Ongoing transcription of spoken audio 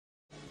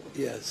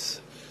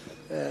Yes,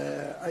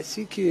 I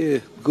think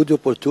good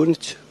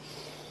opportunity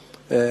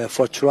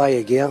for try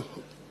again.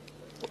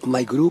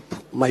 My group,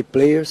 my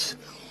players,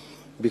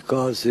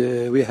 because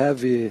we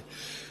have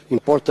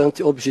important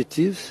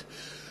objectives,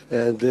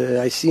 and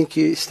I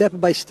think step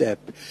by step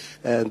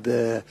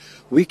and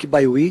week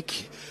by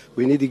week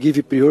we need to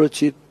give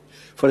priority.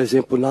 For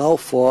example, now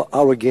for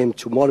our game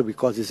tomorrow,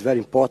 because it's very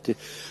important,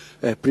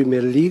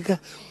 Premier League.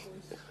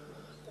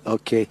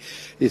 Okay,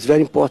 it's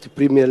very important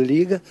Premier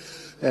League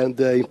and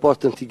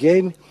important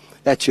game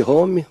at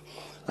home.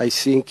 I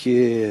think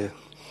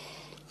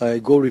I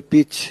go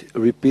repeat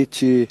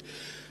the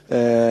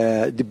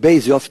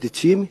base of the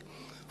team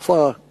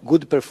for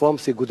good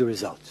performance and good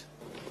results.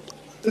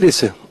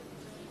 Listen,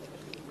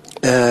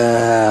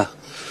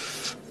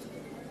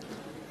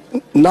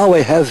 now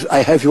I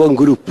have one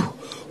group,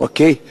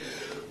 okay?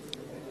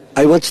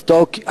 I want to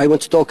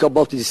talk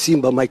about the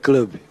Simba, my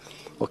club,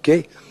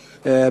 okay?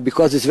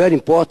 Because it's very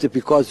important,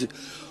 because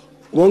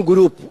one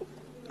group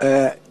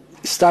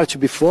starts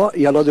before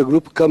and another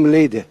group come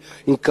later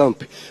in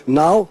camp.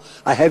 Now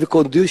I have a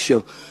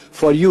condition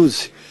for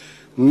use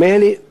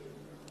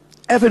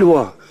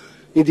everyone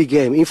in the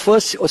game, in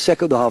first or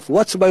second half.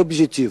 What's my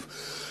objective?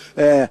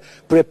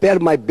 Prepare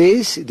my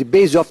base. The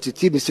base of the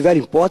team is very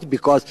important,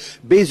 because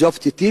base of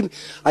the team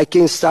I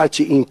can start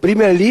in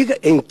Premier League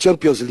and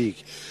Champions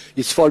League.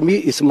 It's for me,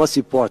 it's most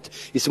important.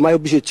 It's my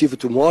objective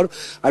tomorrow.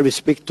 I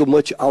respect too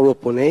much our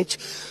opponent.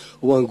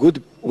 One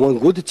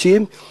good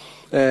team,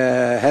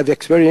 have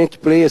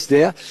experienced players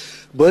there,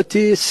 but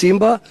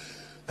Simba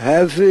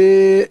have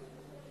a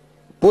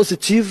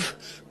positive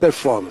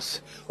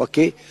performance.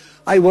 Okay,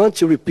 I want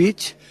to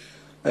repeat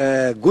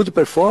good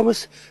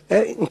performance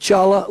and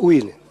inshallah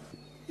win.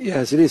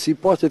 Yes, it is an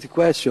important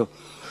question.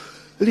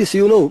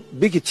 Listen, you know,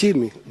 big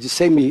team, the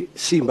same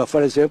Simba,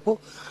 for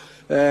example,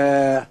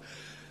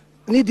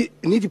 need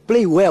to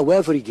play well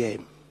every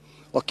game,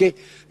 okay?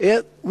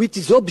 With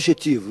this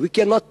objective, we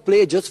cannot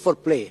play just for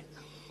play,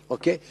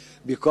 okay?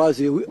 Because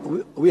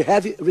we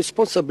have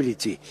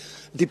responsibility.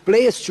 The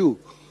players too.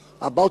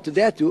 About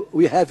that,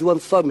 we have one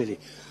family.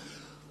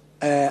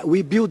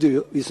 We build,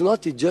 it's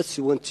not just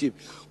one team,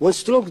 one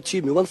strong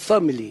team, one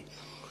family,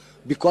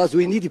 because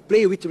we need to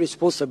play with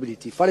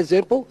responsibility. For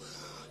example,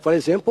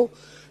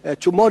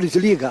 tomorrow's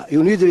Liga,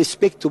 you need to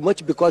respect too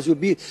much, because it will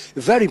be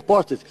very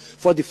important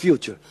for the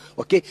future,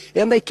 okay?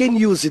 And I can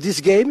use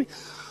this game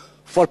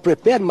for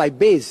preparing my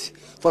base,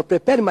 for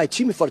preparing my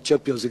team for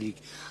Champions League,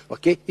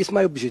 okay? It's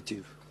my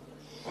objective.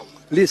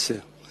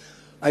 Listen,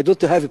 I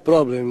don't have a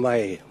problem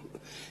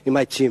in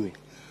my team.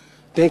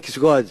 Thanks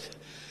God.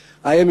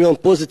 I am a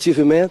positive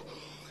man.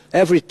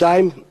 Every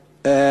time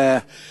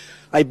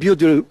I build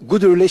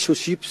good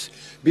relationships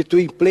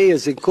between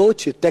players and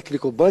coach,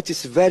 technical bunch.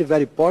 It's very,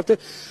 very important.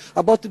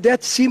 About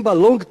that, Simba,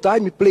 long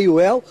time, play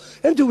well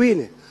and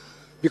win.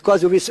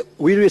 Because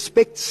we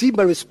respect,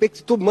 Simba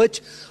respect too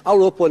much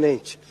our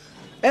opponent.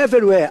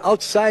 Everywhere,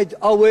 outside,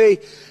 away,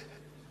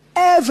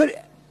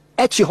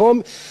 at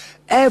home,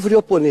 every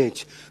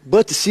opponent.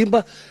 But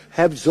Simba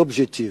have this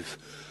objective.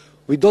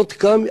 We don't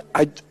come,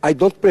 I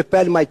don't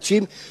prepare my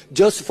team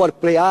just for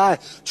play,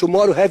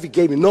 tomorrow have a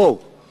game.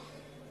 No.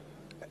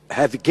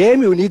 Have a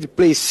game, you need to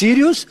play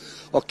serious,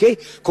 okay?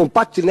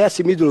 Compactness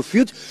in middle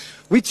field.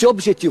 Which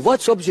objective?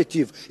 What's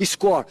objective?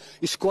 Score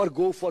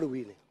goal for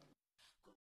winning.